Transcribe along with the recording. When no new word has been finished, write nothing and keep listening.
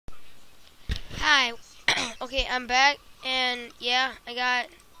Hi. Okay, I'm back, and yeah, I got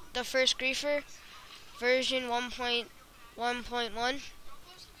the first Griefer, version 1.1.1.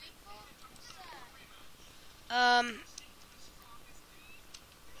 Um,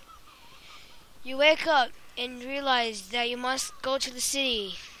 you wake up and realize that you must go to the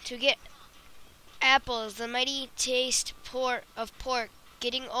city to get apples. The mighty taste of pork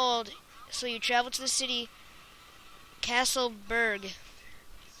getting old, so you travel to the city, Castleberg.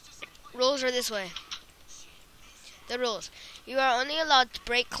 Rules are this way. The rules. You are only allowed to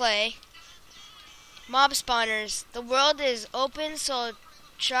break clay. Mob spawners. The world is open, so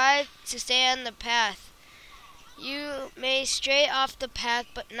try to stay on the path. You may stray off the path,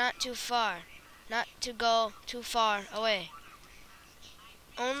 but not too far. Not to go too far away.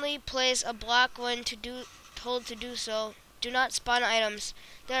 Only place a block when told to do so. Do not spawn items.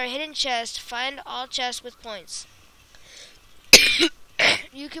 There are hidden chests. Find all chests with points.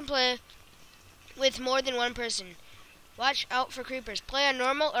 You can play with more than one person. Watch out for creepers. Play on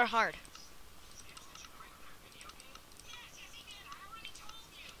normal or hard.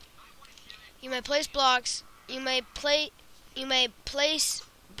 You may place blocks. You may place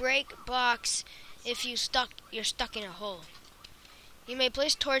break blocks if you're stuck in a hole. You may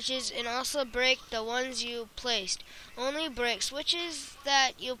place torches and also break the ones you placed. Only break switches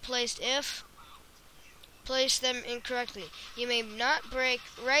that you placed if place them incorrectly. You may not break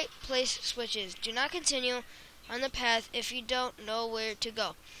right place switches. Do not continue on the path if you don't know where to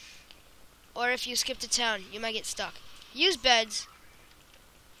go. Or if you skip the town, you might get stuck. Use beds.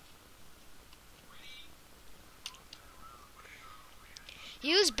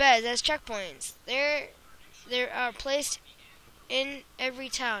 Use beds as checkpoints. There are placed in every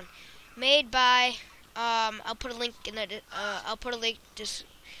town. Made by I'll put a link in the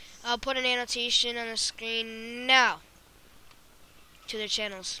I'll put an annotation on the screen now to their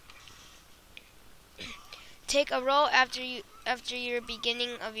channels. Take a roll after your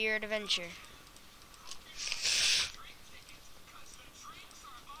beginning of your adventure.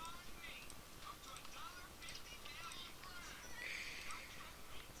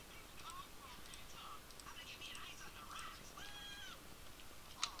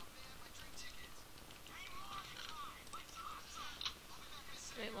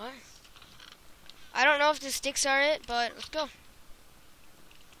 Wait, what? I don't know if the sticks are it, but let's go.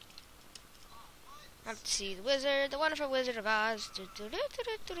 Have to see the wizard, the wonderful Wizard of Oz.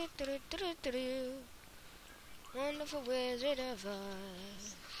 Wonderful Wizard of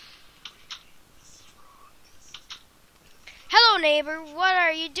Oz. Hello, neighbor. What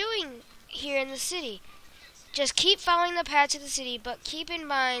are you doing here in the city? Just keep following the path to the city, but keep in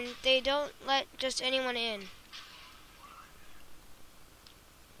mind they don't let just anyone in.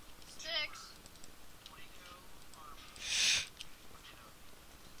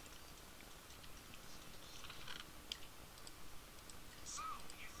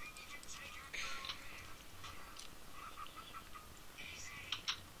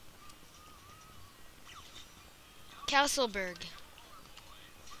 Castleberg.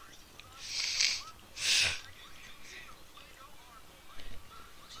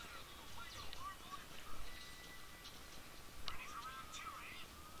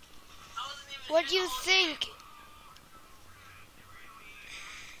 What do you think?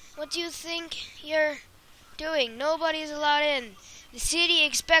 What do you think you're doing? Nobody's allowed in. The city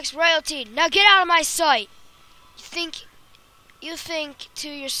expects royalty. Now get out of my sight. You think to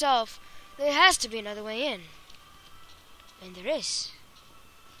yourself, there has to be another way in. And there is.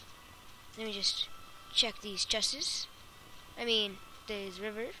 Let me just check these chests. This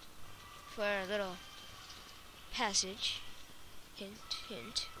river for a little passage. Hint,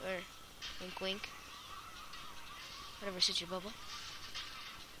 hint, or wink, wink. Whatever suits your bubble.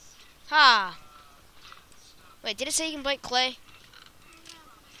 Ha! Wait, did it say you can break clay?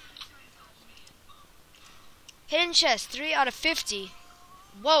 Hidden chest, 3 out of 50.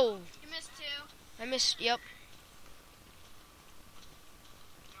 Whoa! You missed 2. I missed, yep.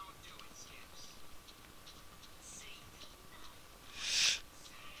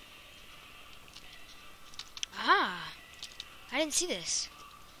 Ah! I didn't see this.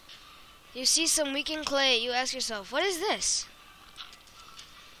 You see some weakened clay, you ask yourself, what is this?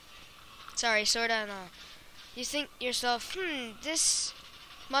 Sorry, sorta no. You think yourself, this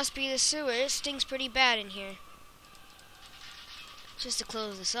must be the sewer. It stinks pretty bad in here. Just to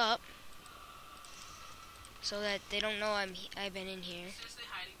close this up, so that they don't know I've been in here. Seriously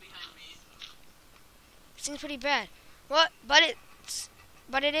hiding behind me. It stinks pretty bad. What? But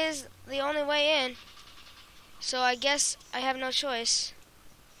it is the only way in. So I guess I have no choice.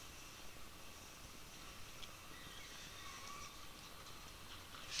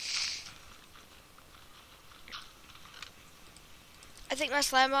 think my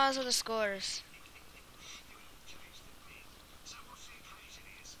slime balls are the scores.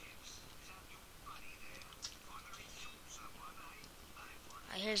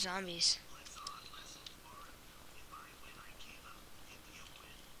 I hear zombies.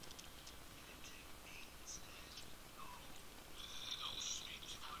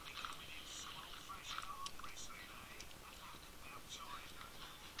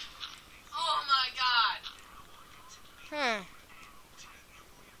 Oh my god! Huh.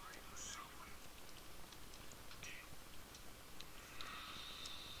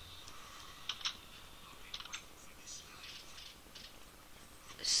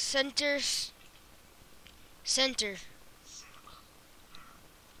 Center.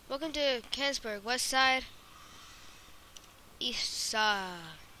 Welcome to Kensburg, west side, east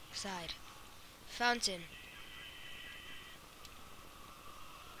side. Fountain.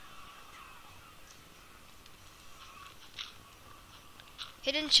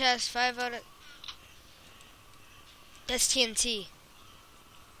 Hidden chest, 5 out of... That's TNT.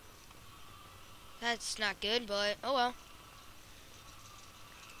 That's not good, but oh well.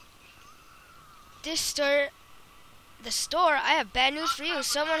 The store, I have bad news for you.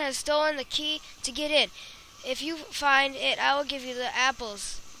 Someone has stolen the key to get in. If you find it, I will give you the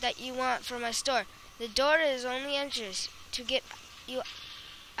apples that you want for my store. The door is only entrance to get you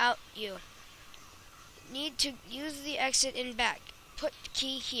out. You need to use the exit in back. Put the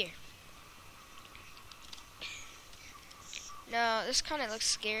key here. Now, this kind of looks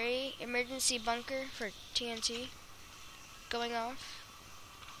scary. Emergency bunker for TNT going off.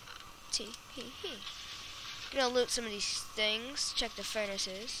 Gonna loot some of these things. Check the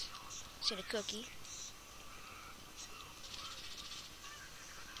furnaces. See the cookie.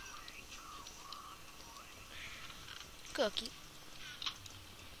 Cookie.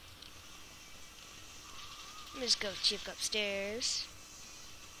 Let's go check upstairs.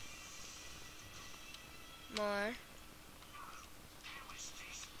 More.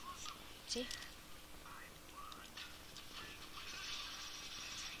 See?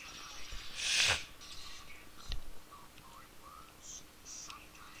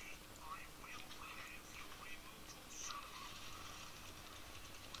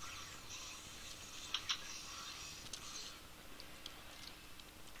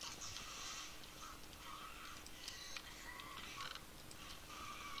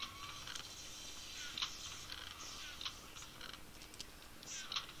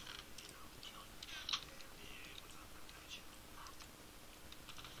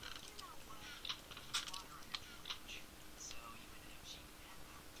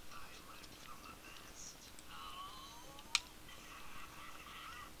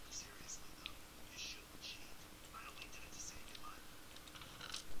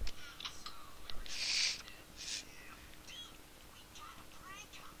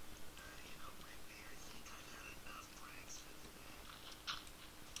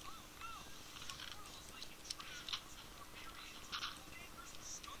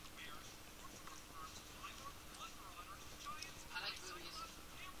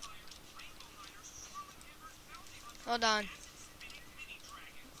 Hold on.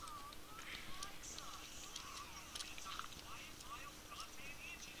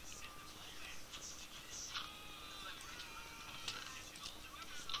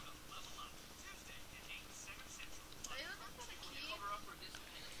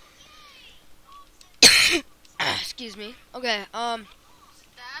 Excuse me. Okay,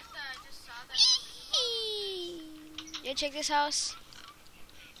 you check this house?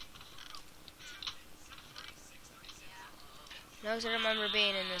 No, 'cause I remember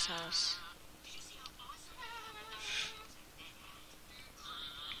being in this house.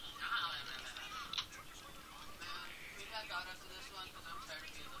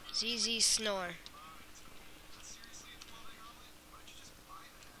 ZZ Snore.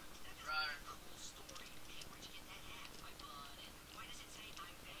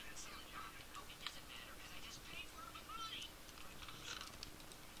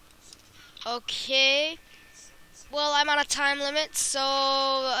 Okay. Well, I'm on a time limit,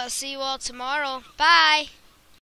 so see you all tomorrow. Bye.